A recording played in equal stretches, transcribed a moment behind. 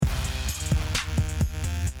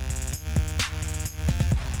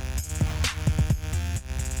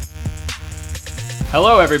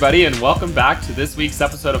Hello, everybody, and welcome back to this week's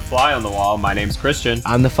episode of Fly on the Wall. My name's Christian.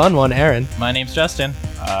 I'm the fun one, Aaron. My name's Justin.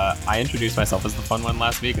 I introduced myself as the fun one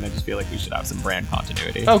last week, and I just feel like we should have some brand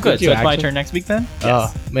continuity. Oh, good. Did you So it's my actually? turn next week then?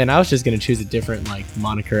 Yes. Oh, man, I was just going to choose a different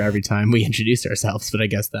moniker every time we introduced ourselves, but I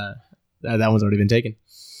guess that one's already been taken.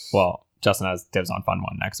 Well, Justin has dibs on fun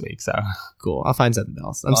one next week, so. Cool. I'll find something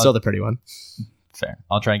else. I'm still the pretty one. Fair.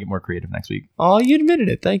 I'll try and get more creative next week. Oh, you admitted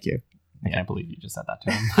it. Thank you. I can't believe you just said that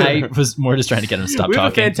to him. I was more just trying to get him to stop We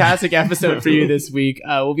have talking. a fantastic episode for you this week.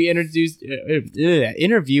 We'll be interviewing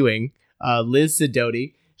Liz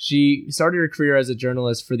Sidoti. She started her career as a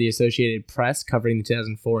journalist for the Associated Press, covering the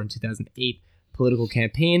 2004 and 2008 political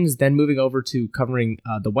campaigns, then moving over to covering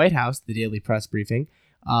the White House, the Daily Press Briefing,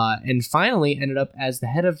 and finally ended up as the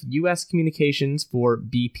head of U.S. communications for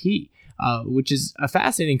BP, which is a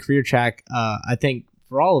fascinating career track, I think,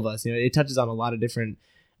 for all of us. You know, it touches on a lot of different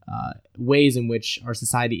ways in which our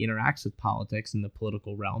society interacts with politics in the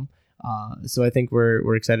political realm. So I think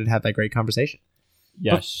we're excited to have that great conversation.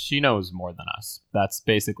 Yeah, she knows more than us. That's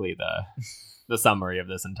basically the summary of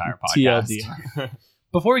this entire podcast. TLDR.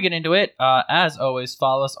 Before we get into it, as always,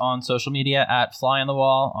 follow us on social media at Fly on the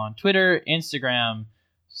Wall on Twitter, Instagram,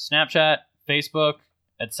 Snapchat, Facebook,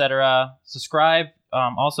 etc. Subscribe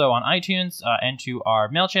also on iTunes and to our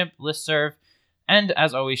MailChimp listserv. And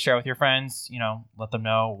as always, share with your friends, let them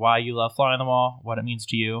know why you love Fly on the Wall, what it means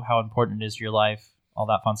to you, how important it is to your life, all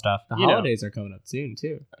that fun stuff. The holidays are coming up soon,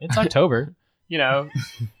 too. It's October.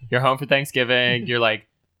 You're home for Thanksgiving. You're like,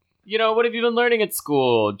 what have you been learning at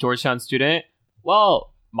school, Georgetown student?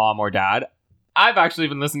 Well, mom or dad, I've actually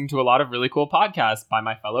been listening to a lot of really cool podcasts by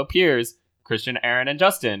my fellow peers, Christian, Aaron, and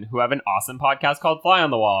Justin, who have an awesome podcast called Fly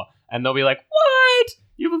on the Wall. And they'll be like, what?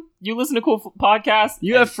 You listen to cool podcasts?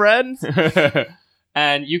 You have friends?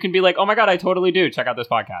 And you can be like, oh my God, I totally do. Check out this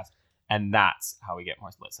podcast. And that's how we get more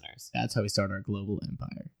listeners. That's how we start our global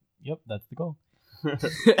empire. Yep, that's the goal.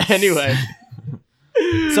 Anyway.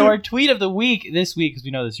 So our tweet of the week this week, because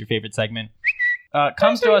we know this is your favorite segment,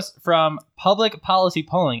 comes to us from Public Policy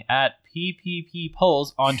Polling at PPP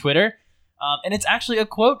Polls on Twitter. And it's actually a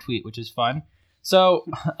quote tweet, which is fun. So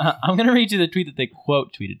I'm going to read you the tweet that they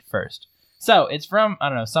quote tweeted first. So it's from,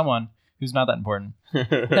 someone who's not that important,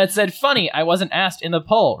 that said, funny, I wasn't asked in the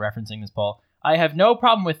poll, referencing this poll. I have no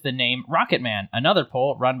problem with the name Rocket Man, another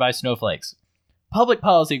poll run by snowflakes. Public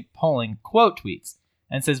Policy Polling quote tweets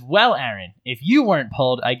and says, well, Aaron, if you weren't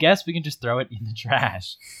polled, I guess we can just throw it in the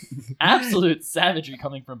trash. Absolute savagery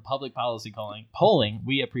coming from Public Policy Polling.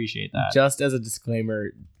 We appreciate that. Just as a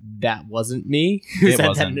disclaimer, that wasn't me who It sent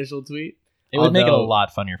wasn't. that initial tweet. It would make it a Although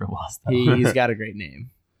lot funnier if it was, though. He's got a great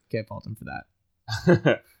name. Can't fault him for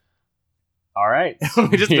that. All right.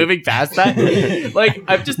 We're just moving past that.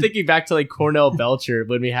 I'm just thinking back to Cornell Belcher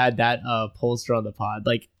when we had that pollster on the pod.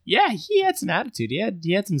 Yeah, he had some attitude.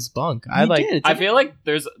 He had some spunk. I feel like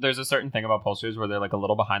there's a certain thing about pollsters where they're a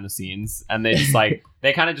little behind the scenes and they just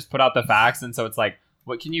they kind of just put out the facts, and so it's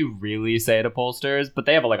what can you really say to pollsters? But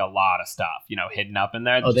they have a lot of stuff hidden up in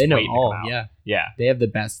there. Oh, they know all. Yeah. They have the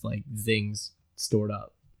best zings stored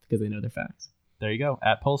up because they know their facts. There you go.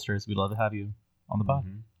 At Pollsters, we'd love to have you on the pod.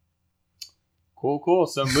 Mm-hmm. Cool.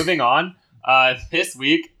 So moving on, this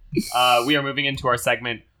week we are moving into our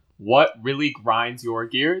segment, What Really Grinds Your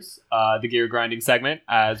Gears? The gear grinding segment,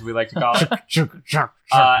 as we like to call it.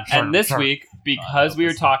 And this week, because we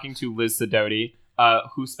are talking to Liz Sidoti,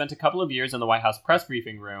 who spent a couple of years in the White House press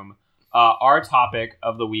briefing room, our topic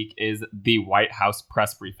of the week is the White House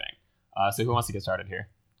press briefing. So who wants to get started here?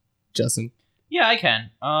 Justin. Yeah, I can.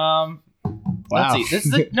 Wow. Let's see. This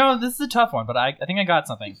is a tough one, but I think I got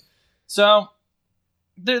something. So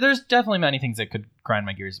there's definitely many things that could grind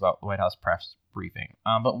my gears about the White House press briefing.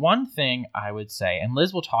 But one thing I would say, and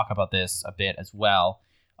Liz will talk about this a bit as well,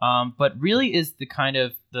 but really is the kind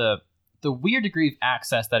of the weird degree of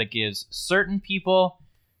access that it gives certain people,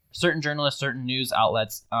 certain journalists, certain news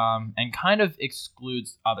outlets, and kind of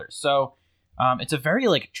excludes others. So it's a very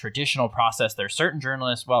traditional process. There are certain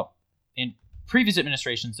journalists, in previous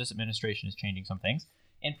administrations, this administration is changing some things.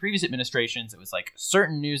 In previous administrations, it was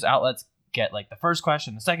certain news outlets get the first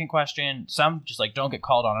question, the second question. Some just don't get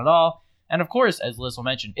called on at all. And of course, as Liz will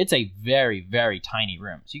mention, it's a very, very tiny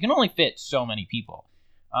room. So you can only fit so many people.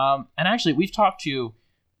 And actually, we've talked to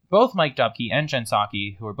both Mike Dubke and Jen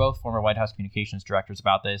Psaki, who are both former White House communications directors,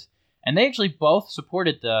 about this. And they actually both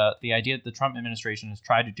supported the idea that the Trump administration has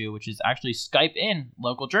tried to do, which is actually Skype in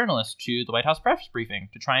local journalists to the White House press briefing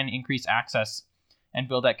to try and increase access and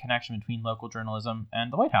build that connection between local journalism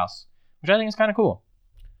and the White House, which I think is kind of cool.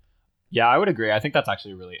 Yeah, I would agree. I think that's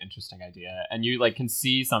actually a really interesting idea. And you can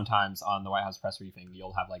see sometimes on the White House press briefing,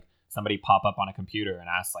 you'll have somebody pop up on a computer and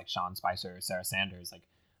ask like Sean Spicer or Sarah Sanders like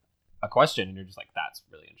a question, and you're just like, that's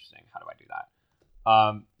really interesting. How do I do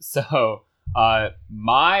that? So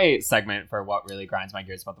my segment for what really grinds my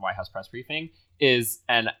gears about the White House press briefing is,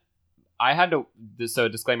 and I had to, so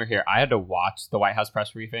disclaimer here, I had to watch the White House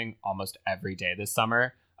press briefing almost every day this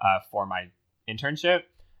summer for my internship.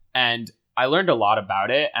 And I learned a lot about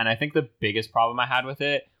it. And I think the biggest problem I had with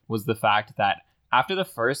it was the fact that after the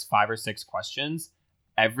first 5 or 6 questions,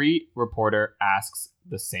 every reporter asks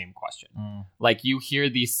the same question. Like you hear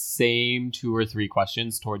these same 2 or 3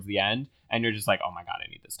 questions towards the end, and you're just like, oh my God, I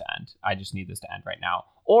need this to end. I just need this to end right now.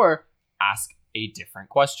 Or ask a different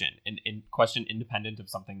question, an question independent of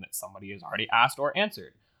something that somebody has already asked or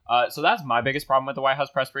answered. So that's my biggest problem with the White House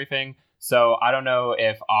press briefing. So I don't know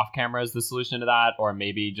if off camera is the solution to that, or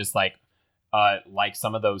maybe just like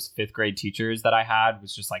some of those 5th grade teachers that I had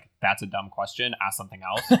was just like, that's a dumb question, ask something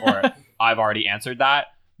else, or I've already answered that.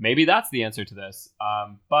 Maybe that's the answer to this.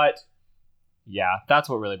 But yeah, that's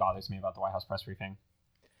what really bothers me about the White House press briefing.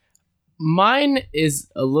 Mine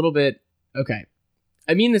is a little bit, okay.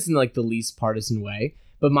 I mean this in like the least partisan way,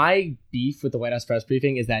 but my beef with the White House press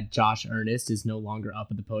briefing is that Josh Earnest is no longer up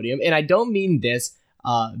at the podium. And I don't mean this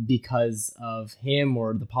because of him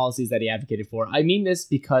or the policies that he advocated for. I mean this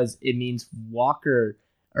because it means Walker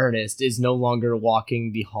Earnest is no longer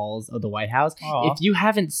walking the halls of the White House. Aww. If you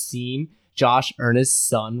haven't seen Josh Earnest's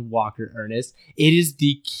son, Walker Earnest, it is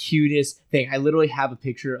the cutest thing. I literally have a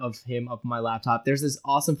picture of him up on my laptop. There's this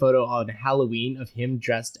awesome photo on Halloween of him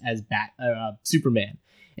dressed as Superman.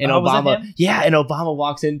 And Obama, and Obama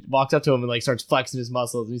walks up to him and like starts flexing his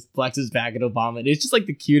muscles. And he flexes back at Obama. And it's just like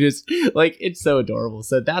the cutest, like it's so adorable.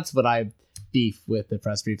 So that's what I beef with the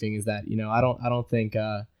press briefing, is that, you know, I don't think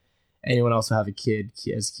anyone else will have a kid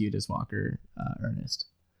as cute as Walker Earnest.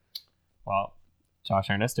 Well, Josh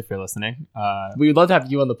Earnest, if you're listening, we would love to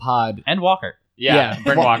have you on the pod. And Walker. Yeah,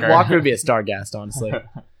 bring Walker. Walker would be a star guest, honestly.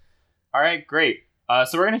 All right, great.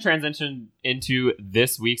 So we're going to transition into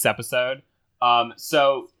this week's episode.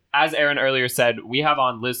 So as Aaron earlier said, we have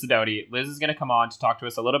on Liz Sidoti. Liz is going to come on to talk to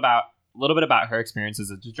us a little bit about her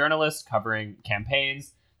experiences as a journalist covering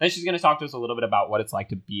campaigns. Then she's going to talk to us a little bit about what it's like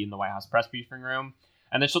to be in the White House press briefing room.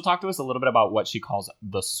 And then she'll talk to us a little bit about what she calls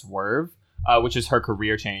the swerve, which is her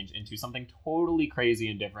career change into something totally crazy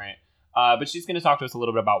and different. But she's going to talk to us a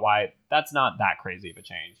little bit about why that's not that crazy of a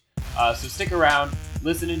change. So stick around,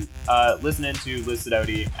 listen in to Liz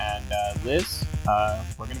Sidoti, and Liz,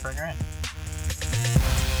 we're going to bring her in.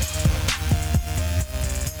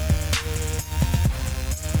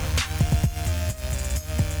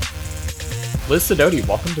 Liz Sidoti,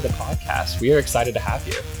 welcome to the podcast. We are excited to have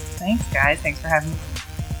you. Thanks, guys. Thanks for having me.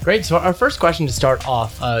 Great. So our first question to start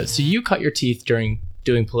off, so you cut your teeth during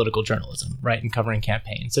doing political journalism, right, and covering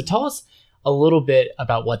campaigns. So tell us a little bit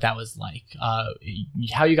about what that was like,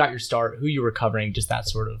 how you got your start, who you were covering, just that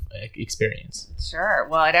sort of experience. Sure.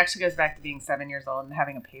 Well, it actually goes back to being 7 years old and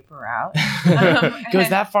having a paper route. Goes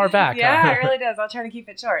that far back. Yeah, huh? It really does. I'll try to keep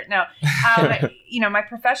it short. No, my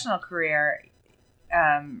professional career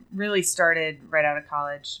really started right out of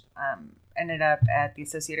college. Ended up at the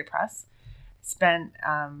Associated Press. Spent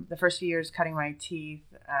the first few years cutting my teeth,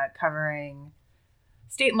 covering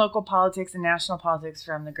state and local politics and national politics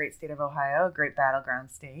from the great state of Ohio, a great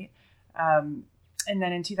battleground state. And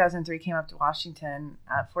then in 2003 came up to Washington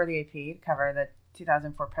for the AP to cover the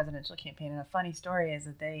 2004 presidential campaign. And a funny story is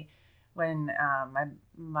that when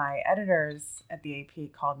my editors at the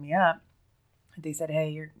AP called me up, they said, hey,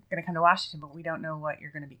 you're going to come to Washington, but we don't know what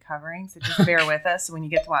you're going to be covering. So just bear with us. When you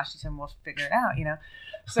get to Washington, we'll figure it out,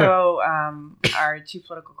 So our chief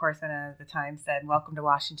political correspondent at the time said, welcome to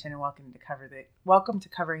Washington and welcome to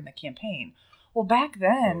covering the campaign. Well, back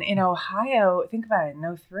then in Ohio, think about it, in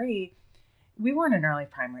 2003, we weren't an early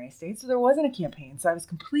primary state, so there wasn't a campaign. So I was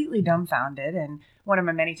completely dumbfounded. And one of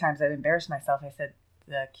my many times I've embarrassed myself, I said,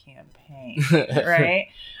 the campaign, right?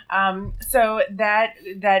 So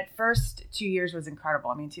that first 2 years was incredible.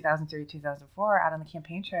 I mean, 2003, 2004, out on the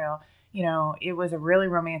campaign trail, it was a really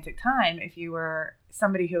romantic time if you were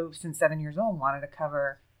somebody who, since 7 years old, wanted to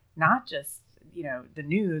cover not just, the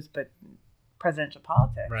news, but presidential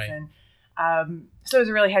politics. Right. And so it was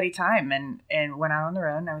a really heady time and went out on the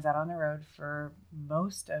road. And I was out on the road for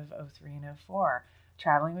most of 2003 and 2004,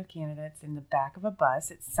 traveling with candidates in the back of a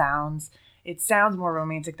bus. It sounds more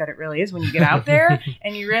romantic than it really is when you get out there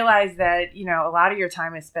and you realize that, a lot of your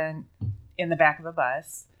time is spent in the back of a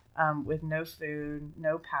bus with no food,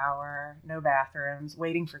 no power, no bathrooms,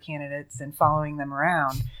 waiting for candidates and following them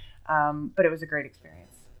around. But it was a great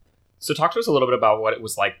experience. So talk to us a little bit about what it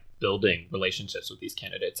was like building relationships with these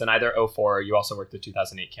candidates? And either 04, you also worked the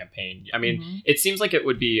 2008 campaign. I mean, it seems like it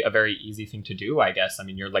would be a very easy thing to do, I guess. I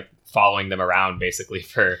mean, you're like following them around basically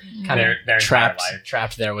for kind of their entire life.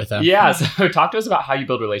 Trapped there with them. Yeah. So talk to us about how you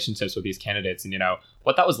build relationships with these candidates and,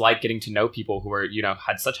 what that was like getting to know people who were,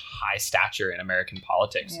 had such high stature in American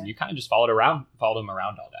politics. And you kind of just followed them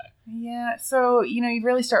around all day. Yeah. So, you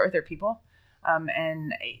really start with their people.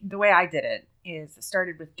 And the way I did it is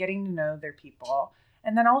started with getting to know their people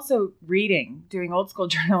and then also doing old school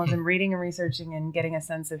journalism, reading and researching and getting a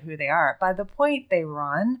sense of who they are. By the point they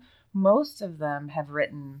run, most of them have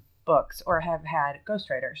written books or have had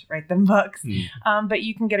ghostwriters write them books. But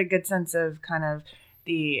you can get a good sense of kind of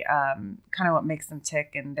the kind of what makes them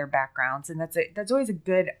tick and their backgrounds. And that's always a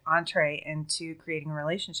good entree into creating a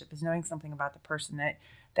relationship, is knowing something about the person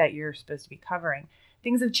that you're supposed to be covering.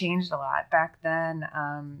 Things have changed a lot. Back then,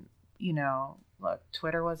 look,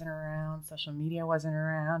 Twitter wasn't around, social media wasn't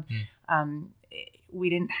around. We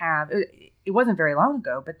didn't have, it wasn't very long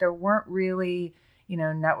ago, but there weren't really,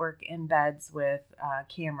 network embeds with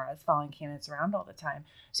cameras following candidates around all the time.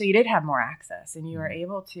 So you did have more access, and you were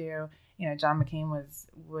able to, John McCain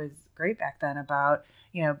was great back then about,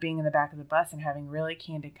 being in the back of the bus and having really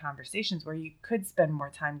candid conversations where you could spend more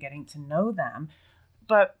time getting to know them.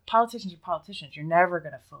 But politicians are politicians. You're never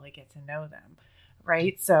going to fully get to know them,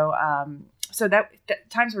 right? So that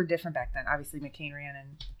times were different back then. Obviously, McCain ran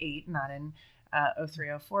in 8, not in 03,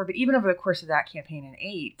 04. But even over the course of that campaign in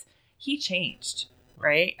 8, he changed,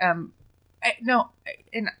 right? And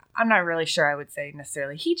I'm not really sure I would say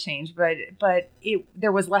necessarily he changed, but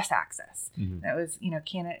there was less access. That was,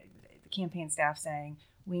 the campaign staff saying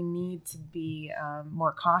we need to be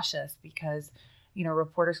more cautious because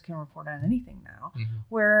reporters can report on anything now.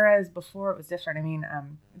 Whereas before it was different. I mean,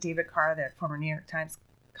 David Carr, the former New York Times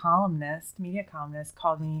media columnist,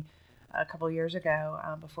 called me a couple of years ago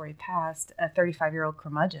before he passed, a 35-year-old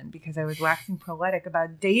curmudgeon, because I was waxing poetic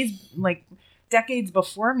about decades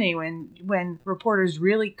before me when reporters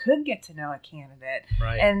really could get to know a candidate.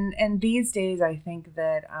 Right. And these days, I think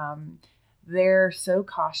that they're so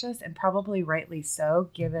cautious, and probably rightly so,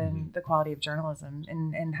 given the quality of journalism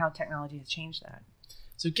and how technology has changed that.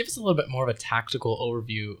 So give us a little bit more of a tactical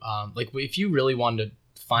overview. If you really wanted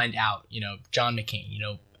to find out, John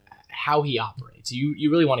McCain, how he operates,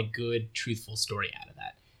 you really want a good, truthful story out of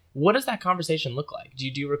that. What does that conversation look like? Do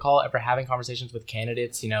you recall ever having conversations with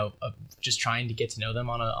candidates, of just trying to get to know them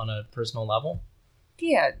on a personal level?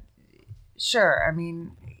 Yeah, sure. I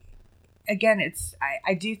mean, again,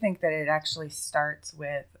 I do think that it actually starts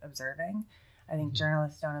with observing. I think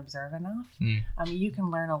journalists don't observe enough. You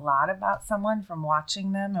can learn a lot about someone from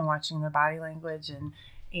watching them and watching their body language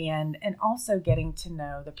and also getting to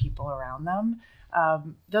know the people around them.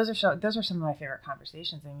 Those are some of my favorite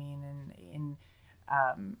conversations. I mean, in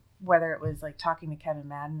whether it was like talking to Kevin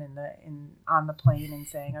Madden on the plane and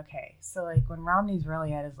saying, okay, so like when Romney's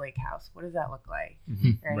really at his lake house, what does that look like?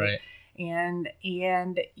 Right. And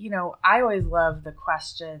I always love the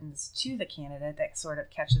questions to the candidate that sort of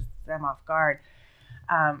catches them off guard.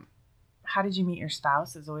 How did you meet your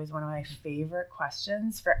spouse is always one of my favorite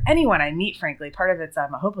questions for anyone I meet, frankly. Part of it's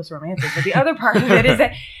I'm a hopeless romantic, but the other part of it is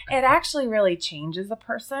that it actually really changes a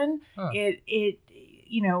person.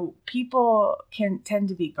 People can tend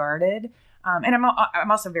to be guarded. And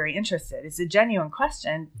I'm also very interested. It's a genuine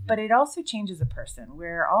question, but it also changes a person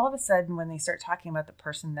where all of a sudden when they start talking about the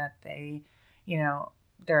person that they,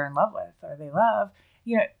 they're in love with or they love,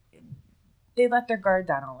 they let their guard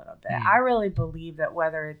down a little bit. I really believe that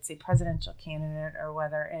whether it's a presidential candidate or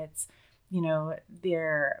whether it's,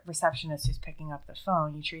 their receptionist who's picking up the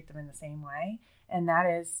phone, you treat them in the same way. And that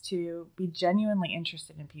is to be genuinely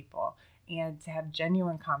interested in people and to have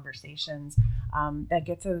genuine conversations that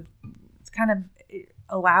get to kind of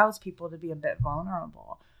allows people to be a bit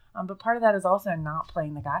vulnerable. But part of that is also not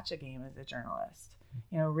playing the gotcha game as a journalist,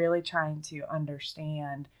 really trying to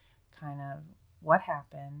understand kind of what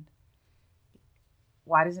happened,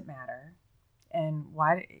 why does it matter, and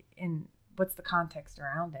what's the context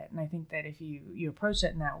around it. And I think that if you approach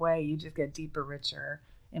it in that way, you just get deeper, richer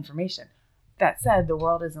information. That said, the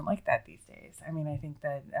world isn't like that these days. I mean, I think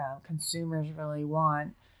that consumers really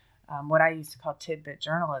want what I used to call tidbit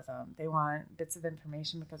journalism. They want bits of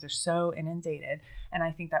information because they're so inundated. And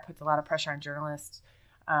I think that puts a lot of pressure on journalists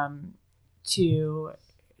to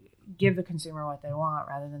give the consumer what they want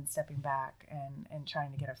rather than stepping back and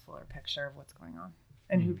trying to get a fuller picture of what's going on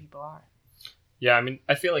and who people are. Yeah, I mean,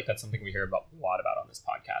 I feel like that's something we hear a lot about on this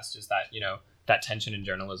podcast is that, that tension in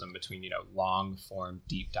journalism between, long form,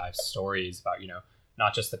 deep dive stories about,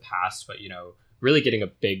 not just the past, but, really getting a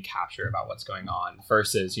big capture about what's going on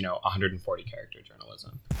versus, 140 character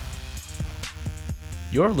journalism.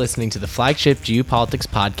 You're listening to the flagship geopolitics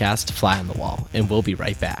podcast, Fly on the Wall, and we'll be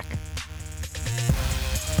right back.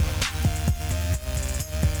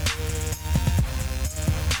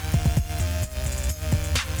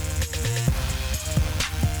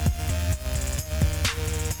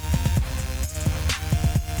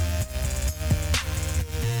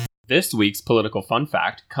 This week's political fun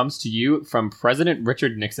fact comes to you from President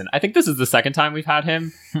Richard Nixon. I think this is the second time we've had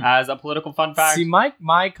him as a political fun fact. See,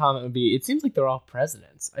 my comment would be, it seems like they're all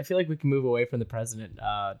presidents. I feel like we can move away from the president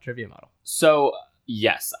trivia model. So,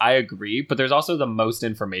 yes, I agree. But there's also the most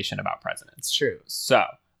information about presidents. It's true. So,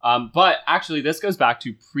 but actually, this goes back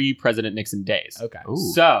to pre-President Nixon days. Okay.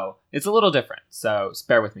 Ooh. So, it's a little different. So,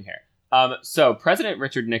 bear with me here. So, President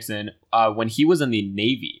Richard Nixon, when he was in the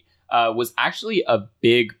Navy, was actually a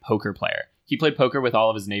big poker player. He played poker with all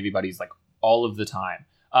of his Navy buddies, like, all of the time.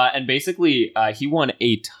 And basically, he won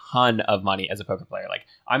a ton of money as a poker player. Like,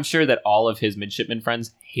 I'm sure that all of his midshipman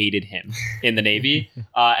friends hated him in the Navy.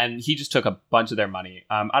 And he just took a bunch of their money.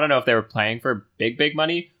 I don't know if they were playing for big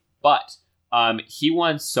money, but he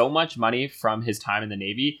won so much money from his time in the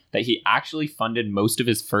Navy that he actually funded most of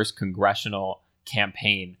his first congressional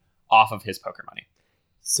campaign off of his poker money.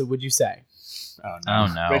 So would you say Oh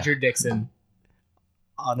no. Richard Nixon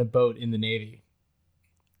on a boat in the Navy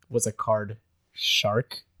was a card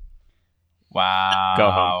shark? Wow. Go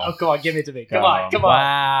home. Oh, come on, give it to me. Come Go on, home. come on.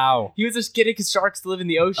 Wow. He was just kidding because sharks live in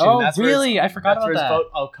the ocean. Oh, That's where his- really? I forgot that's about where his that. boat.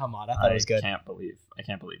 Oh, come on. I thought it was good. I can't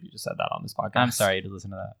believe you just said that on this podcast. I'm sorry to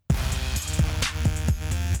listen to that.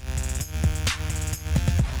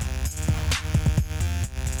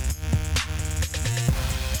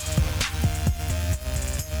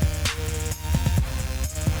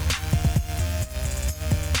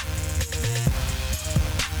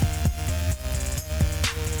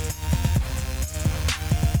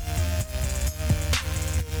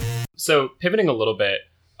 So pivoting a little bit,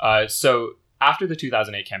 so after the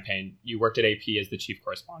 2008 campaign, you worked at AP as the chief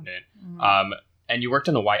correspondent, and you worked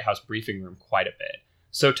in the White House briefing room quite a bit.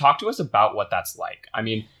 So talk to us about what that's like. I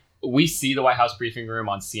mean, we see the White House briefing room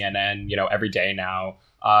on CNN, every day now,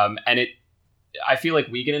 and I feel like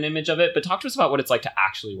we get an image of it. But talk to us about what it's like to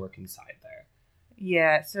actually work inside there.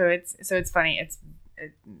 Yeah, so it's funny.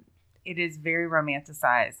 It is very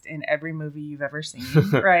romanticized in every movie you've ever seen,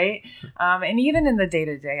 right? And even in the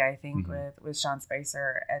day-to-day, I think, with Sean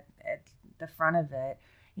Spicer at the front of it,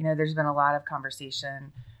 there's been a lot of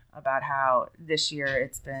conversation about how this year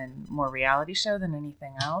it's been more reality show than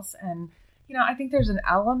anything else. And, I think there's an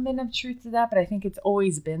element of truth to that, but I think it's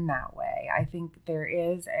always been that way. I think there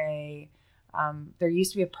is there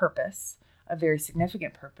used to be a purpose, a very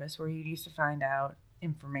significant purpose, where you used to find out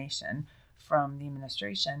information from the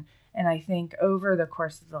administration. And I think over the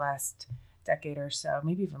course of the last decade or so,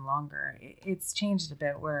 maybe even longer, it's changed a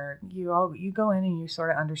bit where you go in and you sort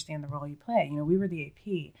of understand the role you play. We were the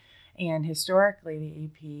AP, and historically the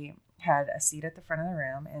AP had a seat at the front of the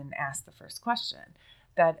room and asked the first question.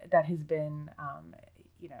 That has been,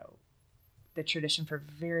 the tradition for a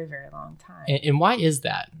very, very long time. And why is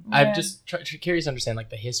that? Yeah. I'm just curious to understand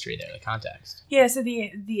the history there, the context. Yeah, so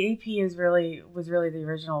the AP was really the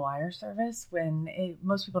original wire service.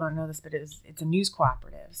 Most people don't know this, but it's a news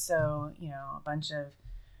cooperative. So a bunch of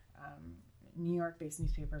New York-based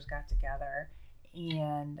newspapers got together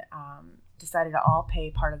and decided to all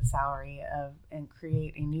pay part of the salary and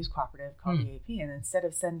create a news cooperative called the AP. And instead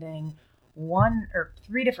of sending one or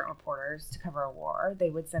three different reporters to cover a war, they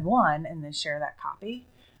would send one and then share that copy.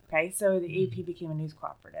 Okay, so the AP became a news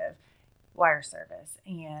cooperative wire service,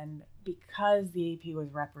 and because the AP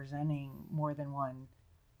was representing more than one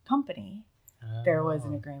company, there was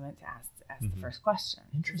an agreement to ask the first question.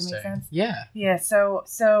 Interesting. Does that make sense? Yeah. Yeah. So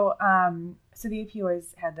the AP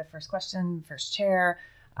always had the first question, first chair,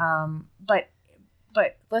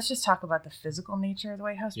 But let's just talk about the physical nature of the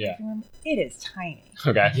White House briefing room. It is tiny.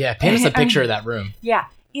 Okay. Yeah, paint us a picture of that room. Yeah,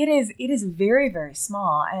 it is very, very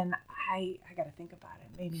small. And I got to think about it.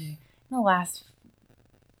 Maybe in the last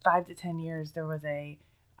 5 to 10 years, there was a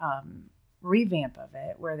revamp of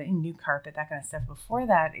it where the new carpet, that kind of stuff. Before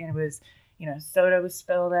that, it was, soda was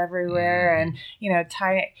spilled everywhere. And,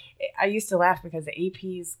 tiny. I used to laugh because the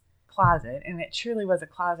AP's closet, and it truly was a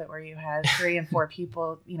closet where you had 3 and 4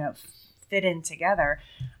 people, fit in together,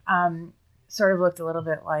 sort of looked a little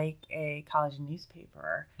bit like a college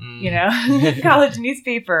newspaper, college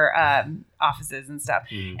newspaper offices and stuff.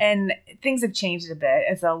 And things have changed a bit.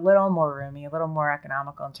 It's a little more roomy, a little more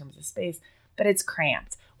economical in terms of space, but it's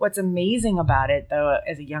cramped. What's amazing about it, though,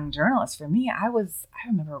 as a young journalist, for me, I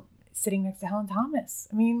remember sitting next to Helen Thomas.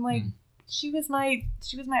 I mean, she was my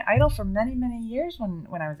idol for many, many years when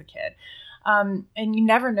I was a kid. And you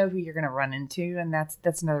never know who you're going to run into. And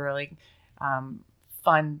that's another really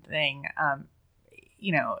fun thing.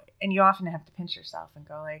 You know, and you often have to pinch yourself and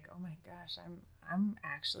go like, oh my gosh, I'm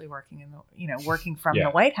actually working working from the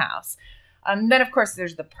White House. Then of course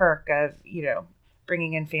there's the perk of, you know,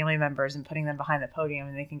 bringing in family members and putting them behind the podium,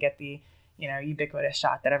 and they can get the, you know, ubiquitous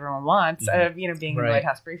shot that everyone wants of, you know, being in the White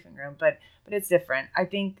House briefing room. But it's different. I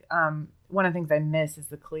think one of the things I miss is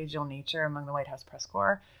the collegial nature among the White House press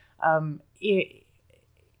corps.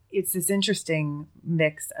 It's this interesting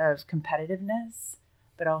mix of competitiveness,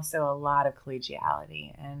 but also a lot of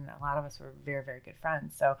collegiality. And a lot of us were very, very good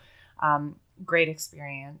friends. So great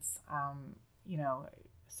experience. You know,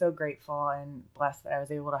 so grateful and blessed that I was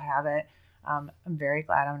able to have it. I'm very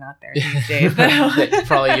glad I'm not there these days.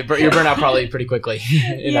 Probably you burn out probably pretty quickly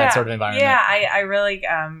in that sort of environment. Yeah, I really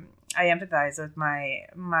I empathize with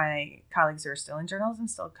my colleagues who are still in journalism,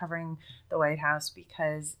 still covering the White House,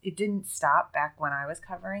 because it didn't stop back when I was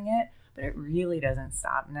covering it, but it really doesn't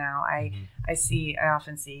stop now. I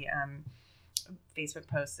often see Facebook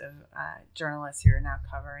posts of journalists who are now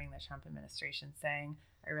covering the Trump administration saying,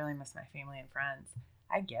 "I really miss my family and friends."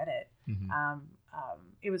 I get it.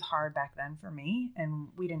 It was hard back then for me, and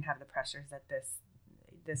we didn't have the pressures that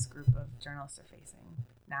this group of journalists are facing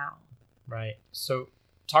now. Right. So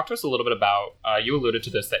talk to us a little bit about, you alluded to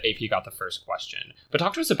this, that AP got the first question, but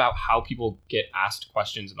talk to us about how people get asked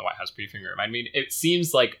questions in the White House briefing room. I mean, it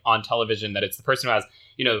seems like on television that it's the person who has,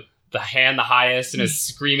 you know, the hand the highest and is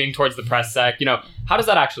screaming towards the press sec. You know, how does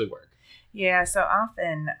that actually work? Yeah, so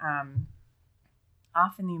often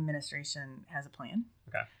the administration has a plan.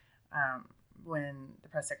 Okay. When the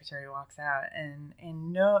press secretary walks out, and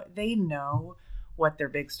they know what their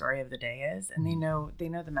big story of the day is, and they know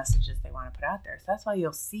the messages they want to put out there. So that's why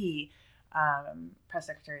you'll see press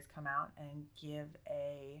secretaries come out and give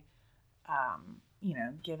a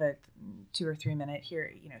 2 or 3 minute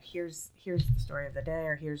here's the story of the day,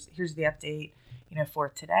 or here's the update, you know, for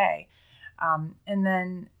today, and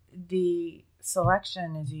then the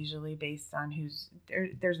selection is usually based on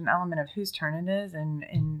there's an element of whose turn it is,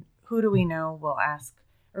 and who do we know will ask,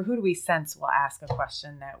 or who do we sense will ask a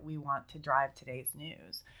question that we want to drive today's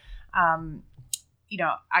news. You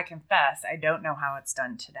know, I confess I don't know how it's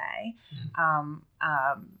done today,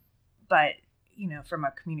 but you know, from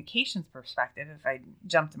a communications perspective, if I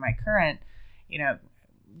jump to my current, you know,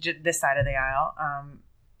 this side of the aisle,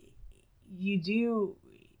 you do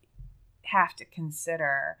have to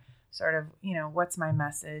consider sort of, you know, what's my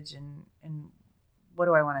message, and what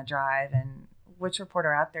do I want to drive, and which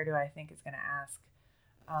reporter out there do I think is going to ask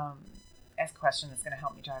a question that's going to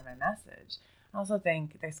help me drive my message. I also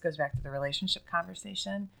think this goes back to the relationship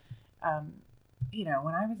conversation. You know,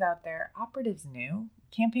 when I was out there,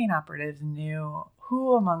 campaign operatives knew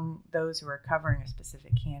who among those who were covering a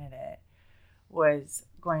specific candidate was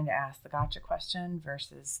going to ask the gotcha question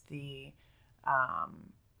versus the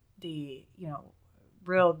you know,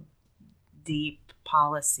 real deep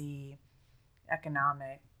policy,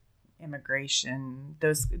 economic, immigration,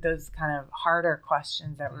 those kind of harder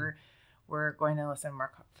questions that we're going to listen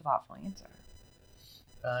more thoughtfully into.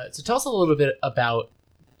 So tell us a little bit about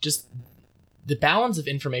just the balance of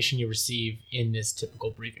information you receive in this typical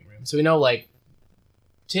briefing room. So we know, like,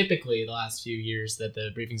 typically the last few years that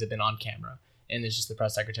the briefings have been on camera, and there's just the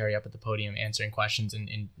press secretary up at the podium answering questions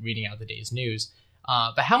and reading out the day's news.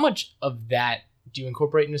 But how much of that do you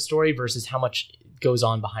incorporate in a story versus how much goes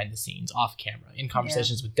on behind the scenes, off camera, in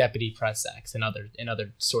conversations with deputy press secs and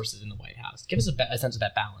other sources in the White House? Give us a sense of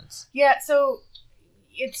that balance. Yeah, so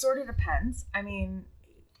it sort of depends. I mean,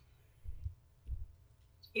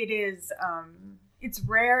 it is it's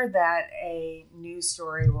rare that a news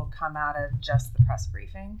story will come out of just the press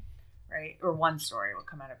briefing, right? Or one story will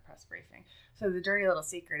come out of press briefing. So the dirty little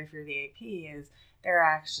secret, if you're the AP, is there are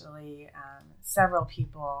actually several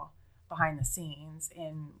people behind the scenes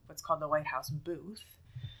in what's called the White House booth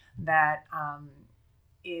that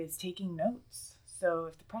is taking notes. So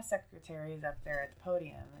if the press secretary is up there at the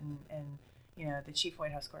podium and you know, the chief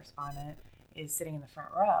White House correspondent is sitting in the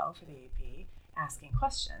front row for the AP asking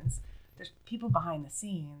questions, there's people behind the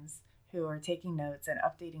scenes who are taking notes and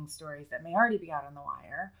updating stories that may already be out on the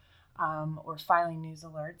wire, or filing news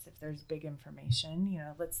alerts if there's big information. You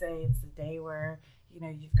know, let's say it's the day where, you know,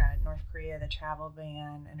 you've got North Korea, the travel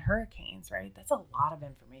ban, and hurricanes, right? That's a lot of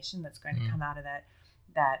information that's going to come out of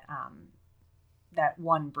that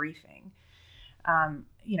one briefing.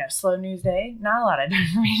 You know, slow news day, not a lot of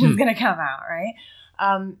information is going to come out, right?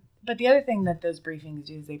 But the other thing that those briefings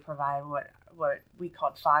do is they provide what we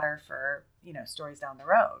called fodder for, you know, stories down the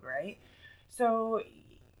road, right? So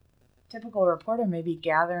typical reporter may be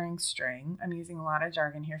gathering string. I'm using a lot of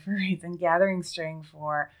jargon here for a reason. Gathering string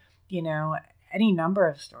for, any number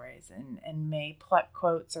of stories and may pluck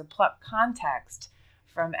quotes or pluck context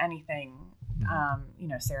from anything,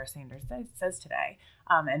 Sarah Sanders says today,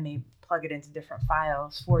 and may plug it into different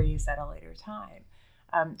files for use at a later time.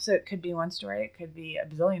 So it could be one story, it could be a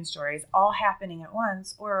bazillion stories all happening at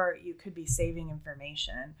once, or you could be saving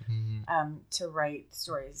information to write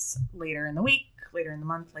stories later in the week, later in the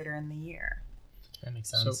month, later in the year. That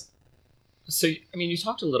makes sense. So you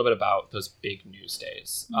talked a little bit about those big news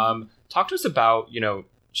days. Talk to us about,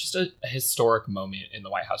 just a historic moment in the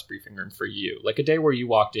White House briefing room for you, like a day where you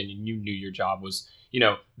walked in and you knew your job was,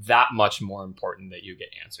 that much more important that you get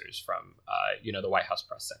answers from, the White House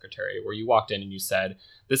press secretary, where you walked in and you said,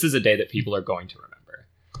 this is a day that people are going to remember.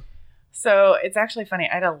 So it's actually funny.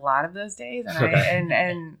 I had a lot of those days,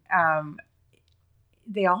 and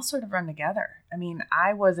they all sort of run together. I mean,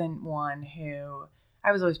 I wasn't one who,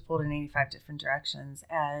 I was always pulled in 85 different directions,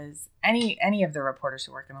 as any of the reporters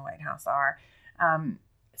who work in the White House are.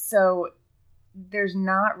 So there's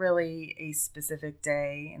not really a specific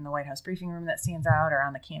day in the White House briefing room that stands out, or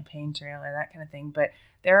on the campaign trail, or that kind of thing. But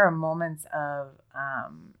there are moments of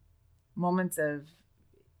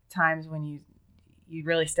times when you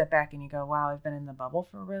really step back and you go, wow, I've been in the bubble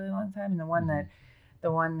for a really long time. And the one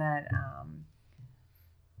that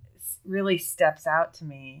really stands out to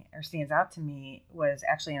me was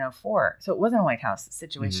actually in 2004. So it wasn't a White House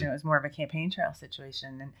situation. It was more of a campaign trail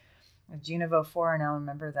situation. And with June of 2004, and I'll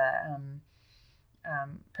remember that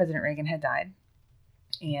President Reagan had died.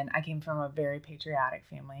 And I came from a very patriotic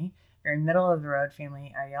family, very middle of the road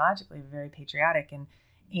family, ideologically very patriotic.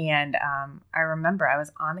 And I remember I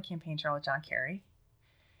was on the campaign trail with John Kerry,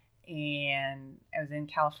 and I was in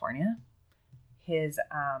California. He was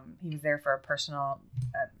there for a personal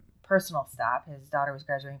stop. His daughter was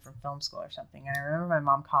graduating from film school or something. And I remember my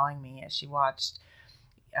mom calling me as she watched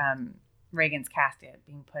Reagan's casket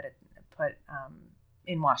being put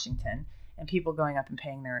in Washington, and people going up and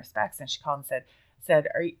paying their respects. And she called and said,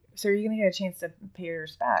 are you going to get a chance to pay your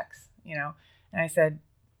respects? And I said,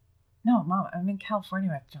 no, Mom, I'm in California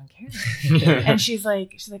with John Kerry. And she's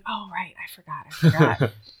like, oh, right. I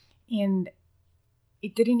forgot. And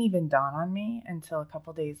it didn't even dawn on me until a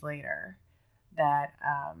couple days later that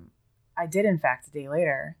I did, in fact, a day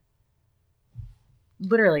later,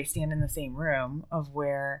 literally stand in the same room of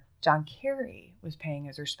where John Kerry was paying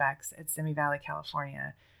his respects at Simi Valley,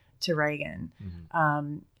 California, to Reagan.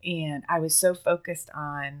 And I was so focused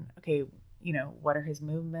on, okay, what are his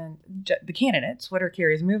movements, the candidates, what are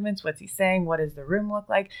Kerry's movements, what's he saying, what does the room look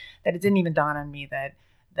like, that it didn't even dawn on me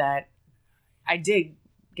that I did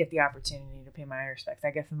get the opportunity to pay my respects,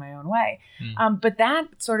 I guess, in my own way. But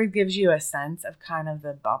that sort of gives you a sense of kind of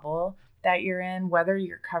the bubble that you're in, whether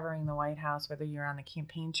you're covering the White House, whether you're on the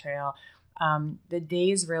campaign trail. The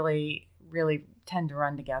days really, really tend to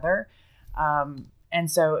run together. And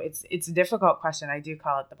so it's a difficult question. I do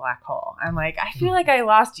call it the black hole. I'm like, I feel like I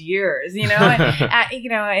lost years, and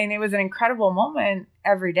it was an incredible moment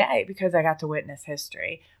every day because I got to witness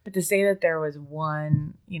history. But to say that there was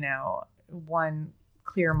one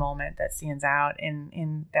clear moment that stands out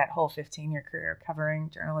in that whole 15-year career covering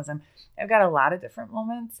journalism, I've got a lot of different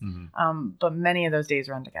moments, but many of those days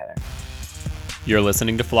run together. You're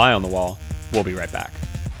listening to Fly on the Wall. We'll be right back.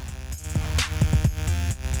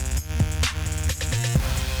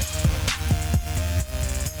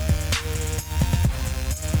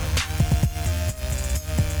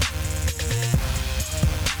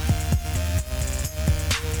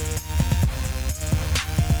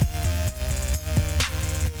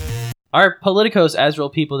 Our Politicos as Real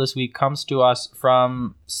People this week comes to us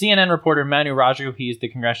from CNN reporter Manu Raju. He's the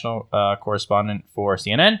congressional correspondent for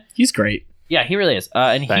CNN. He's great. Yeah, he really is.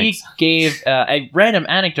 And Thanks. He gave a random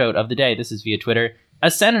anecdote of the day. This is via Twitter.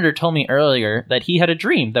 A senator told me earlier that he had a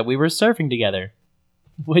dream that we were surfing together,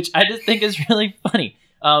 which I just think is really funny.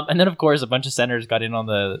 And then, of course, a bunch of senators got in on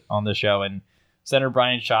the show, and Senator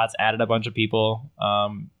Brian Schatz added a bunch of people.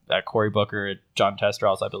 Cory Booker, John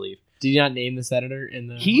Testerals, I believe. Did you not name the senator in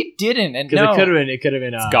the? He didn't, and because it could have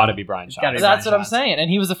been. It's got to be Brian Schatz. That's what I'm saying, and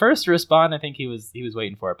he was the first to respond. I think he was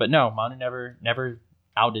waiting for it, but no, Manu never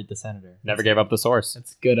outed the senator. Never gave up the source.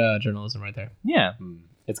 That's good journalism right there. Yeah,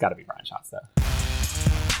 it's got to be Brian Schatz though.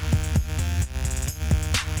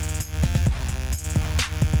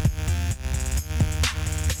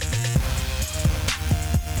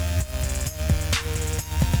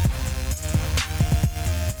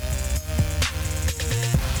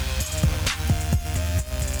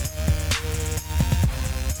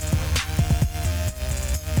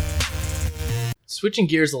 Switching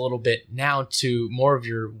gears a little bit now to more of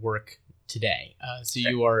your work today. So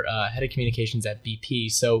you are head of communications at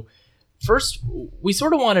BP. So first, we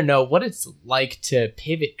sort of want to know what it's like to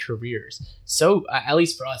pivot careers. So at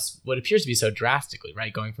least for us, what appears to be so drastically,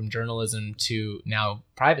 right? Going from journalism to now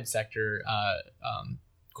private sector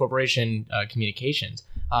corporation communications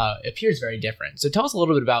appears very different. So tell us a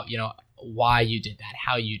little bit about, why you did that,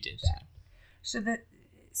 how you did that.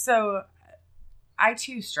 So I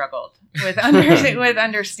too struggled with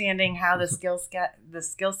understanding how the skill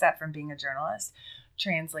set from being a journalist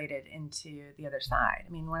translated into the other side.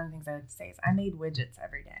 I mean, one of the things I would say is I made widgets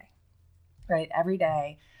every day, right? Every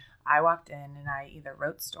day I walked in and I either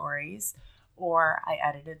wrote stories or I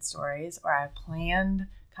edited stories or I planned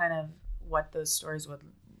kind of what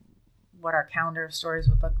our calendar of stories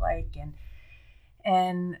would look like.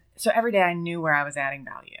 And so every day I knew where I was adding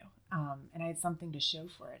value. And I had something to show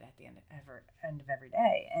for it at the end of every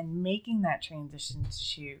day. And making that transition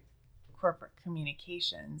to corporate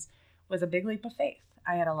communications was a big leap of faith.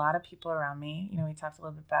 I had a lot of people around me. We talked a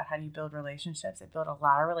little bit about how do you build relationships. I built a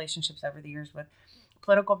lot of relationships over the years with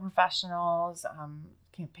political professionals,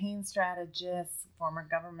 campaign strategists, former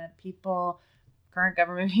government people, current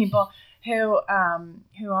government people who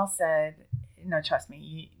all said, no, trust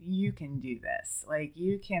me, you can do this. Like,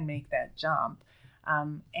 you can make that jump.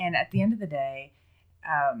 And at the end of the day,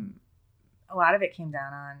 a lot of it came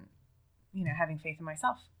down on, having faith in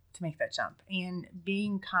myself to make that jump and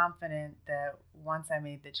being confident that once I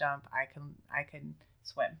made the jump, I could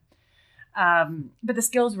swim. But the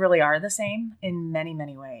skills really are the same in many,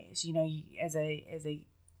 many ways. As a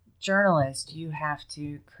journalist, you have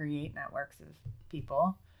to create networks of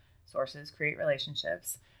people, sources, create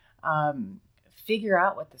relationships, figure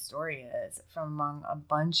out what the story is from among a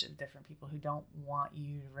bunch of different people who don't want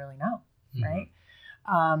you to really know, right?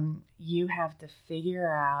 You have to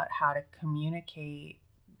figure out how to communicate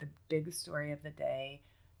the big story of the day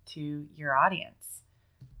to your audience.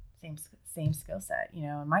 Same skill set.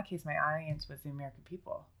 In my case, my audience was the American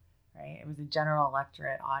people, right? It was a general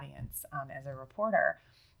electorate audience as a reporter,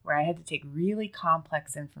 where I had to take really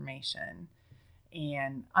complex information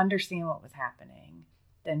and understand what was happening,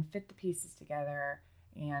 then fit the pieces together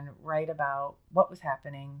and write about what was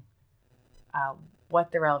happening,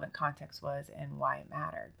 what the relevant context was, and why it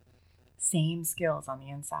mattered. Same skills on the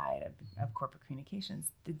inside of corporate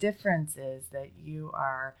communications. The difference is that you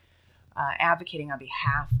are advocating on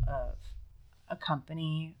behalf of a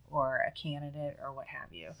company or a candidate or what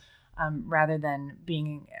have you, rather than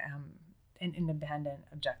being an independent,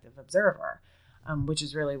 objective observer, which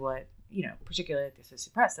is really what, particularly at the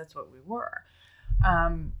Associated Press, that's what we were.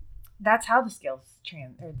 That's how the skill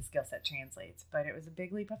set translates. But it was a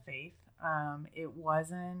big leap of faith. It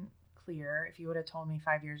wasn't clear. If you would have told me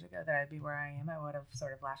 5 years ago that I'd be where I am, I would have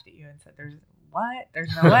sort of laughed at you and said, There's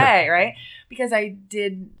no way, right? Because I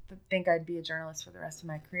did think I'd be a journalist for the rest of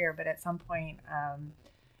my career. But at some point,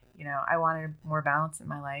 I wanted more balance in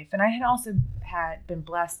my life. And I had also been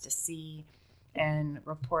blessed to see and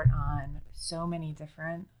report on so many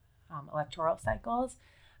different electoral cycles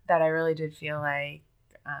that I really did feel like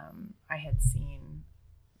I had seen,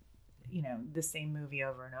 the same movie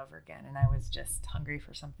over and over again. And I was just hungry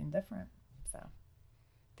for something different. So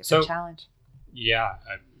different challenge. Yeah,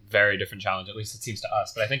 a very different challenge, at least it seems to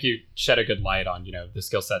us. But I think you shed a good light on, the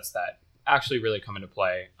skill sets that actually really come into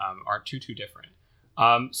play aren't too different.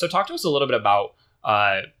 So talk to us a little bit about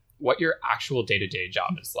what your actual day-to-day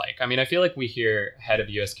job is like. I mean, I feel like we hear head of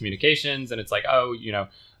U.S. communications and it's like,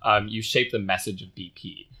 you shape the message of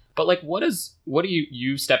BP. But like, what do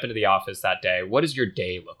you step into the office that day? What does your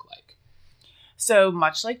day look like? So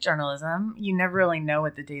much like journalism, you never really know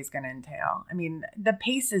what the day is going to entail. I mean, the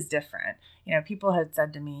pace is different. People had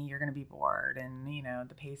said to me, you're going to be bored. And,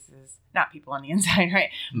 the pace is not people on the inside, right?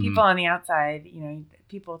 Mm-hmm. People on the outside,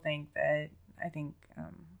 people think that,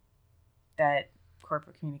 that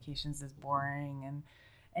corporate communications is boring.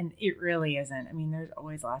 And it really isn't. I mean, there's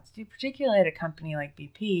always lots to do, particularly at a company like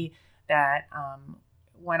BP that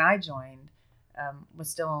when I joined, was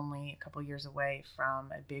still only a couple years away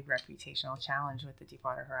from a big reputational challenge with the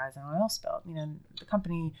Deepwater Horizon oil spill. The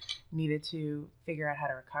company needed to figure out how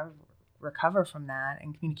to recover from that,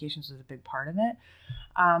 and communications was a big part of it.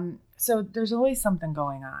 So there's always something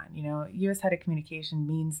going on. U.S. head of communication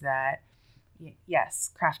means that, yes,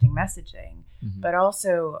 crafting messaging, but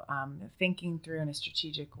also thinking through in a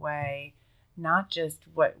strategic way, not just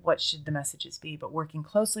what should the messages be, but working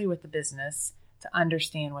closely with the business to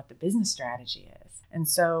understand what the business strategy is. And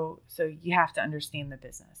so you have to understand the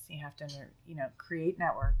business. You have to, create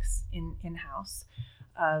networks in-house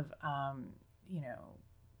of,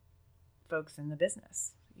 folks in the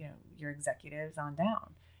business, your executives on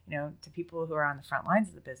down. to people who are on the front lines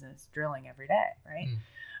of the business drilling every day, right?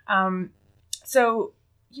 So,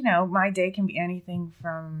 my day can be anything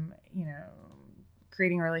from,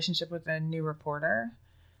 creating a relationship with a new reporter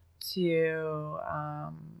to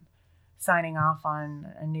signing off on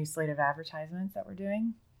a new slate of advertisements that we're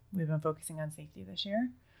doing. We've been focusing on safety this year.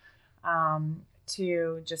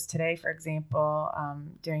 To just today, for example,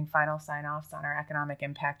 doing final sign-offs on our economic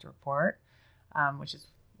impact report, which is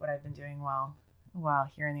what I've been doing while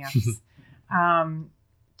here in the office.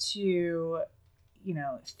 To,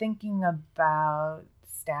 thinking about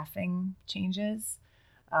staffing changes.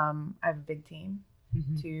 I have a big team.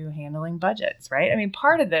 To handling budgets, right? I mean,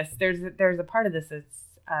 part of this, there's a part of this that's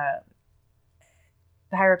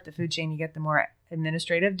the higher up the food chain you get, the more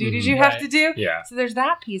administrative duties you have to do. Yeah. So there's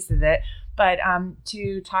that piece of it. But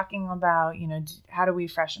to talking about, how do we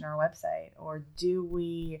freshen our website, or do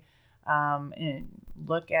we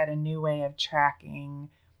look at a new way of tracking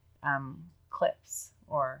clips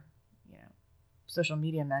or social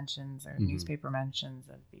media mentions or newspaper mentions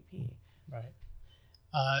of BP. Right.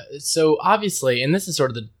 So obviously, and this is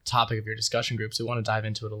sort of the topic of your discussion group, so we want to dive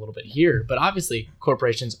into it a little bit here, but obviously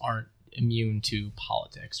corporations aren't immune to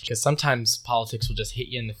politics, because sometimes politics will just hit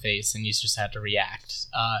you in the face and you just have to react.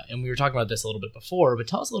 And we were talking about this a little bit before, but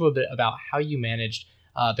tell us a little bit about how you managed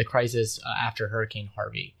the crisis after Hurricane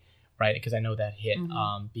Harvey, right? Because I know that hit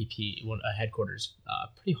BP headquarters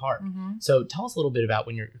pretty hard. So tell us a little bit about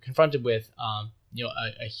when you're confronted with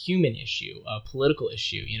a human issue, a political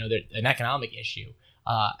issue, an economic issue,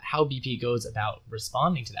 how BP goes about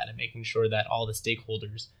responding to that and making sure that all the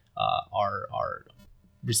stakeholders are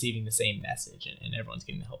receiving the same message and everyone's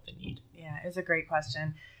getting the help they need. Yeah, it's a great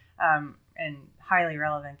question, and highly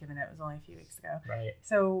relevant given it was only a few weeks ago. Right.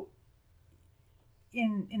 So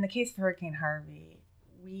in the case of Hurricane Harvey,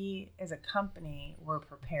 we as a company were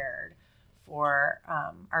prepared for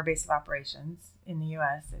our base of operations in the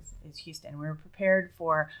U.S. is Houston. We were prepared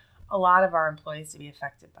for a lot of our employees to be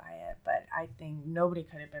affected by it, but I think nobody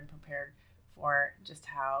could have been prepared for just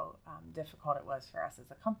how difficult it was for us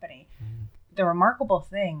as a company. The remarkable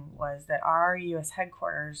thing was that our U.S.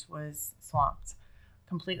 headquarters was swamped,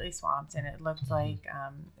 completely swamped, and it looked like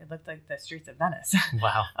the streets of Venice.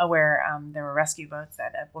 Wow. Where there were rescue boats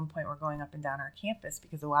that at one point were going up and down our campus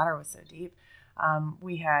because the water was so deep.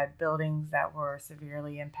 We had buildings that were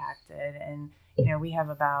severely impacted, and we have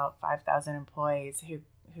about 5,000 employees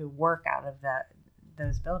who work out of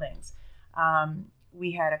those buildings.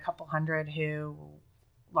 We had a couple hundred who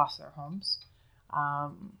lost their homes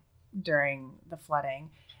during the flooding.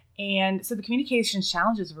 And so the communications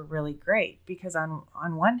challenges were really great because on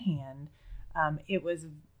one hand, it was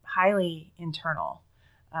highly internal.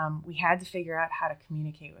 We had to figure out how to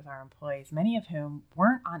communicate with our employees, many of whom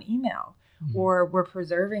weren't on email or were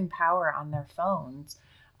preserving power on their phones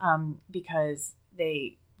because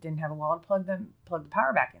they didn't have a wall to plug the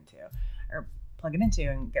power back into or plug it into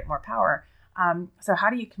and get more power. So how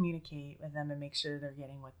do you communicate with them and make sure they're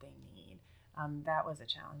getting what they need? That was a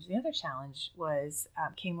challenge. The other challenge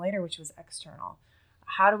came later, which was external.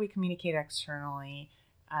 How do we communicate externally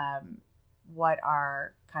what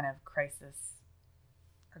our kind of crisis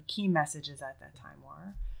or key messages at that time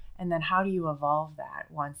were? And then how do you evolve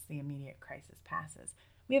that once the immediate crisis passes?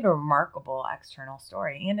 We have a remarkable external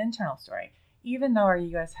story and internal story. Even though our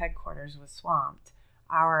U.S. headquarters was swamped,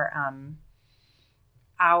 our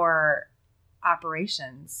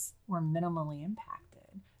operations were minimally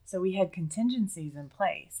impacted. So we had contingencies in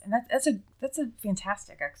place, and that's a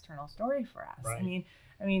fantastic external story for us. Right.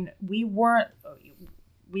 I mean, we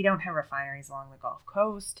don't have refineries along the Gulf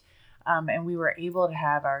Coast, and we were able to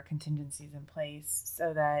have our contingencies in place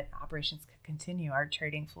so that operations could continue. Our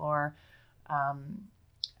trading floor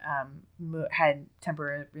had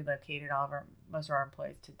temporarily relocated most of our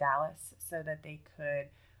employees to Dallas so that they could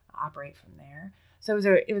operate from there. So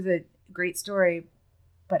it was a great story,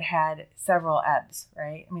 but had several ebbs,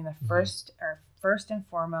 right? I mean, our first and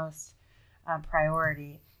foremost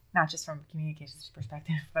priority, not just from a communications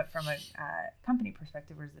perspective, but from a company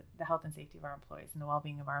perspective, was the health and safety of our employees and the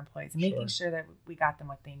well-being of our employees, and making sure that we got them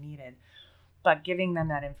what they needed. But giving them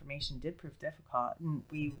that information did prove difficult. And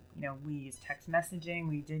we used text messaging,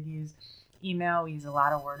 we did use email, we used a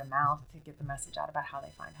lot of word of mouth to get the message out about how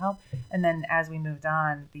they find help. And then as we moved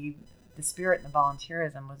on, the spirit and the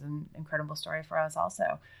volunteerism was an incredible story for us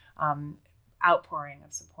also. Outpouring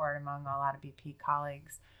of support among a lot of BP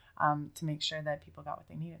colleagues to make sure that people got what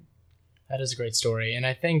they needed. That is a great story. And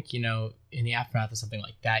I think, in the aftermath of something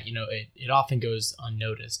like that, it often goes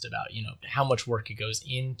unnoticed about, how much work it goes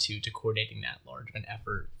into to coordinating that large of an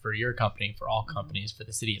effort for your company, for all companies, for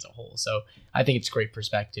the city as a whole. So I think it's great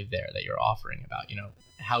perspective there that you're offering about,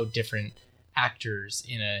 how different actors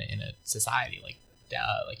in a society like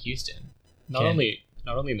Houston. Not only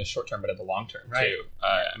in the short term, but in the long term Right. too.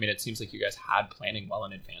 I mean, it seems like you guys had planning well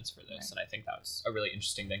in advance for this. Right. And I think that was a really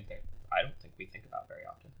interesting thing that I don't think we think about very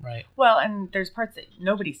often. Right. Well, and there's parts that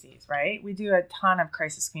nobody sees, right? We do a ton of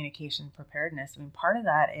crisis communication preparedness. I mean, part of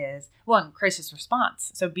that is, crisis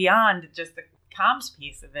response. So beyond just the comms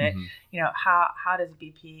piece of it, how does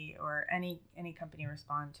BP or any company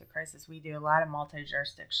respond to a crisis? We do a lot of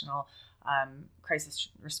multi-jurisdictional crisis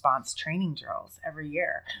response training drills every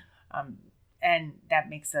year. And that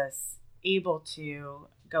makes us able to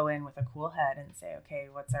go in with a cool head and say, okay,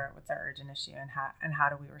 what's our urgent issue and how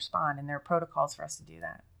do we respond? And there are protocols for us to do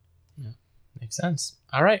that. Yeah, makes sense.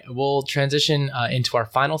 All right, we'll transition into our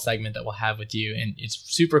final segment that we'll have with you, and it's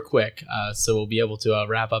super quick, so we'll be able to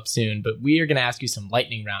wrap up soon. But we are going to ask you some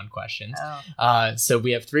lightning round questions. So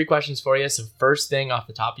we have 3 questions for you. So first thing off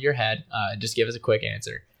the top of your head, just give us a quick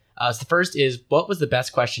answer. So the first is, what was the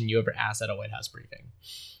best question you ever asked at a White House briefing?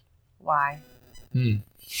 Why?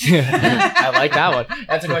 I like that one.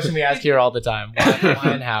 That's a question we ask here all the time. Why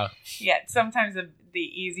and how? Yeah, sometimes the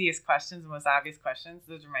easiest questions, the most obvious questions,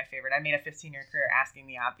 those are my favorite. I made a 15-year career asking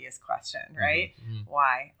the obvious question, right? Mm-hmm.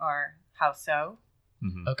 Why? Or how so?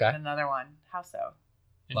 Mm-hmm. Okay. And another one, how so?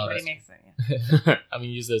 Love What it. makes it? Yeah. I'm going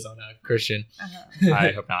to use those on Christian.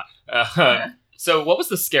 I hope not. So what was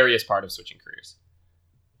the scariest part of switching careers?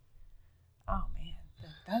 Oh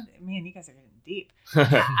man, you guys are getting deep.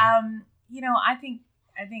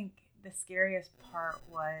 I think the scariest part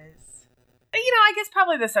was, I guess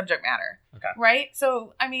probably the subject matter. Okay. Right.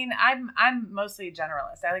 So, I mean, I'm mostly a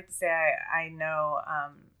generalist. I like to say I know,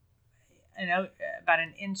 about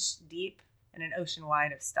an inch deep and an ocean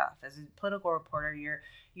wide of stuff. As a political reporter,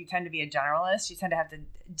 you tend to be a generalist. You tend to have to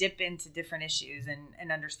dip into different issues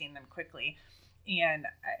and understand them quickly. And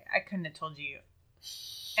I couldn't have told you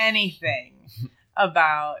anything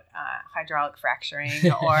about hydraulic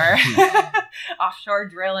fracturing or offshore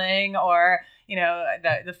drilling or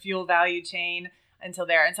the fuel value chain until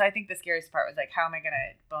there. And so I think the scariest part was like, how am I going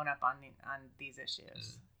to bone up on these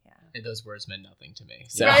issues? Yeah, And those words meant nothing to me.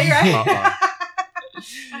 So. right.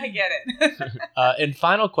 I get it. And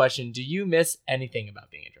final question: do you miss anything about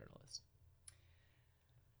being a journalist?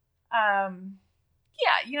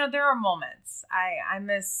 Yeah, there are moments. I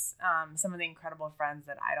miss some of the incredible friends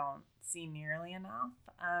that I don't see nearly enough.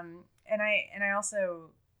 And I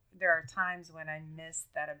also, there are times when I miss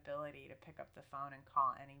that ability to pick up the phone and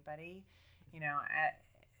call anybody.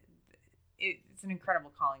 It's an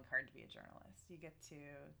incredible calling card to be a journalist. You get to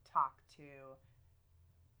talk to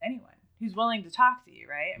anyone who's willing to talk to you,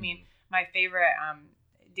 right? I mean, my favorite,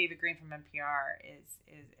 David Green from NPR is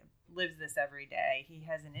lives this every day. He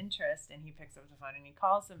has an interest and he picks up the phone and he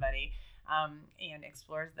calls somebody and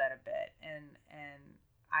explores that a bit. And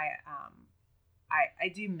I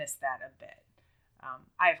do miss that a bit.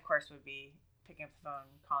 I of course would be picking up the phone,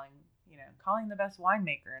 calling the best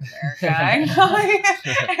winemaker in America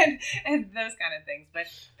and those kind of things. But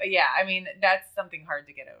yeah, I mean, that's something hard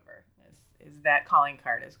to get over is that calling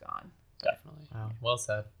card is gone. Definitely. Wow, well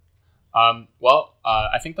said.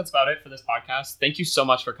 I think that's about it for this podcast. Thank you so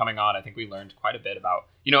much for coming on. I think we learned quite a bit about,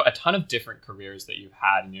 a ton of different careers that you've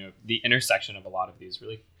had and, the intersection of a lot of these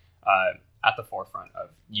really at the forefront of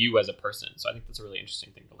you as a person. So I think that's a really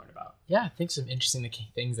interesting thing to learn about. Yeah, I think some interesting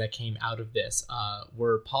things that came out of this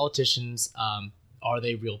were politicians. Are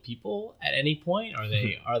they real people at any point? Are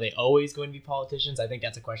they always going to be politicians? I think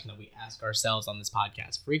that's a question that we ask ourselves on this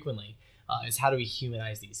podcast frequently, is how do we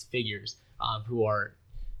humanize these figures who are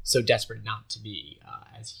so desperate not to be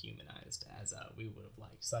as humanized as we would have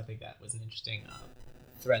liked. So I think that was an interesting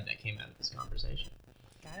thread that came out of this conversation.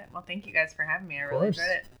 Got it. Well, thank you guys for having me. I really enjoyed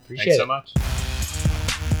it. Appreciate it. Thanks so much.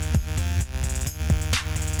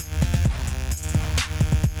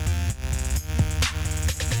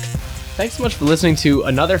 Thanks so much for listening to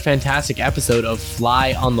another fantastic episode of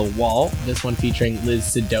Fly on the Wall, this one featuring Liz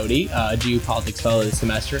Sidoti, a geopolitics fellow this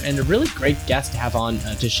semester, and a really great guest to have on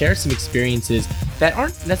to share some experiences that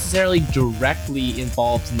aren't necessarily directly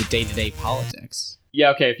involved in the day-to-day politics.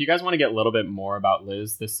 Yeah, okay. If you guys want to get a little bit more about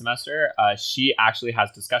Liz this semester, she actually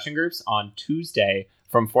has discussion groups on Tuesday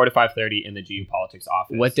from 4 to 5:30 in the geopolitics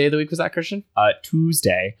office. What day of the week was that, Christian?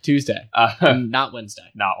 Tuesday. Tuesday. Not Wednesday.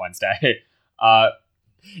 Not Wednesday.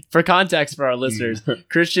 For context for our listeners,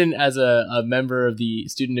 Christian, as a member of the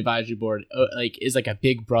student advisory board, is like a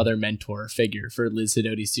big brother mentor figure for Liz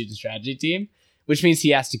Sidoti's student strategy team, which means he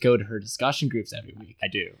has to go to her discussion groups every week. I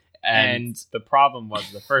do. And the problem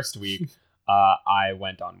was the first week, I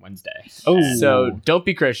went on Wednesday. So don't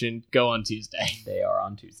be Christian. Go on Tuesday. They are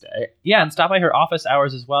on Tuesday. Yeah, and stop by her office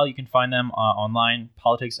hours as well. You can find them online,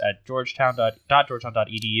 politics at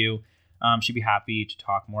georgetown.edu. She'd be happy to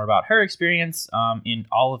talk more about her experience in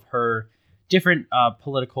all of her different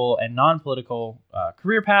political and non-political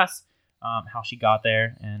career paths, how she got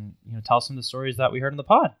there, and tell some of the stories that we heard in the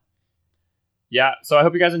pod. Yeah, so I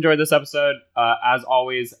hope you guys enjoyed this episode. As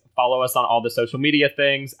always, follow us on all the social media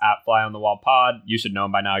things at Fly on the Wall Pod. You should know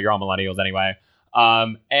them by now. You're all millennials anyway.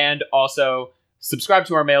 And also subscribe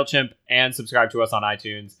to our MailChimp and subscribe to us on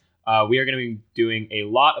iTunes. We are going to be doing a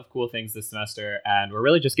lot of cool things this semester, and we're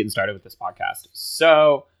really just getting started with this podcast.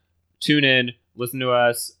 So tune in, listen to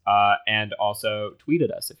us, and also tweet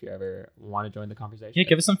at us if you ever want to join the conversation. Yeah,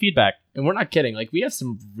 give us some feedback. And we're not kidding. Like, we have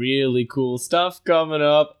some really cool stuff coming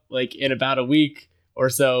up. Like, in about a week or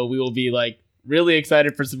so, we will be like really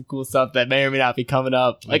excited for some cool stuff that may or may not be coming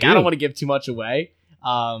up. Like, I don't want to give too much away.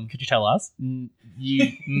 Could you tell us?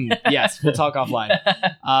 Yes, we'll talk offline.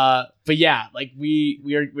 But yeah, like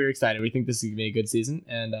we're excited. We think this is gonna be a good season,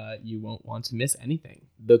 and you won't want to miss anything.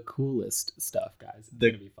 The coolest stuff, guys. It's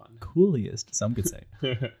going to be fun. Coolest, some could say.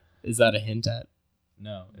 Is that a hint at?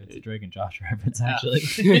 No, it's a Drake and Josh reference, actually.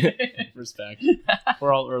 Respect.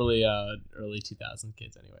 We're all early 2000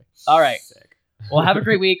 kids anyway. All right. Sick. Well, have a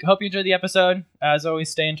great week. Hope you enjoyed the episode. As always,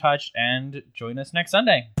 stay in touch and join us next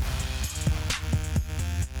Sunday.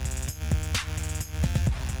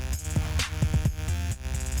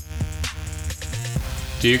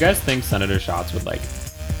 Do you guys think Senator Schatz would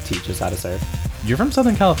teach us how to surf? You're from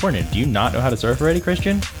Southern California. Do you not know how to surf already,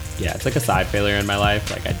 Christian? Yeah, it's like a side failure in my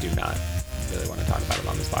life. I do not really want to talk about it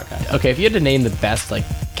on this podcast. Okay, if you had to name the best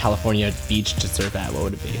California beach to surf at, what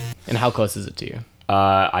would it be? And how close is it to you?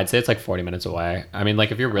 I'd say it's 40 minutes away. I mean,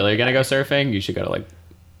 if you're really gonna go surfing, you should go to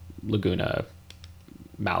Laguna,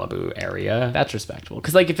 Malibu area. That's respectable.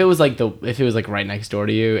 Because if it was right next door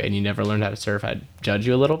to you and you never learned how to surf, I'd judge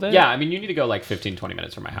you a little bit. Yeah, I mean, you need to go 15-20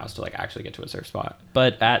 minutes from my house to actually get to a surf spot.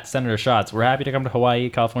 But at Senator Schatz, we're happy to come to Hawaii,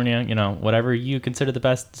 California. Whatever you consider the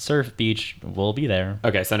best surf beach, we'll be there.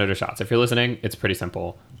 Okay, Senator Schatz, if you're listening, it's pretty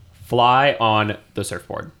simple. Fly on the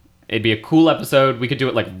surfboard. It'd be a cool episode. We could do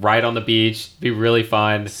it right on the beach. It'd be really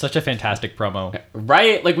fun. Such a fantastic promo.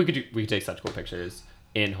 Right? We could take such cool pictures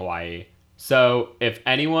in Hawaii. So if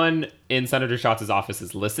anyone in Senator Schatz's office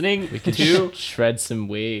is listening, we could shred some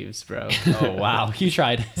waves, bro. Oh, wow. You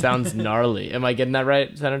tried. Sounds gnarly. Am I getting that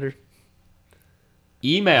right, Senator?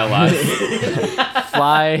 Email us.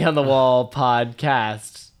 Fly on the Wall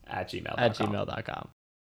podcast at gmail.com.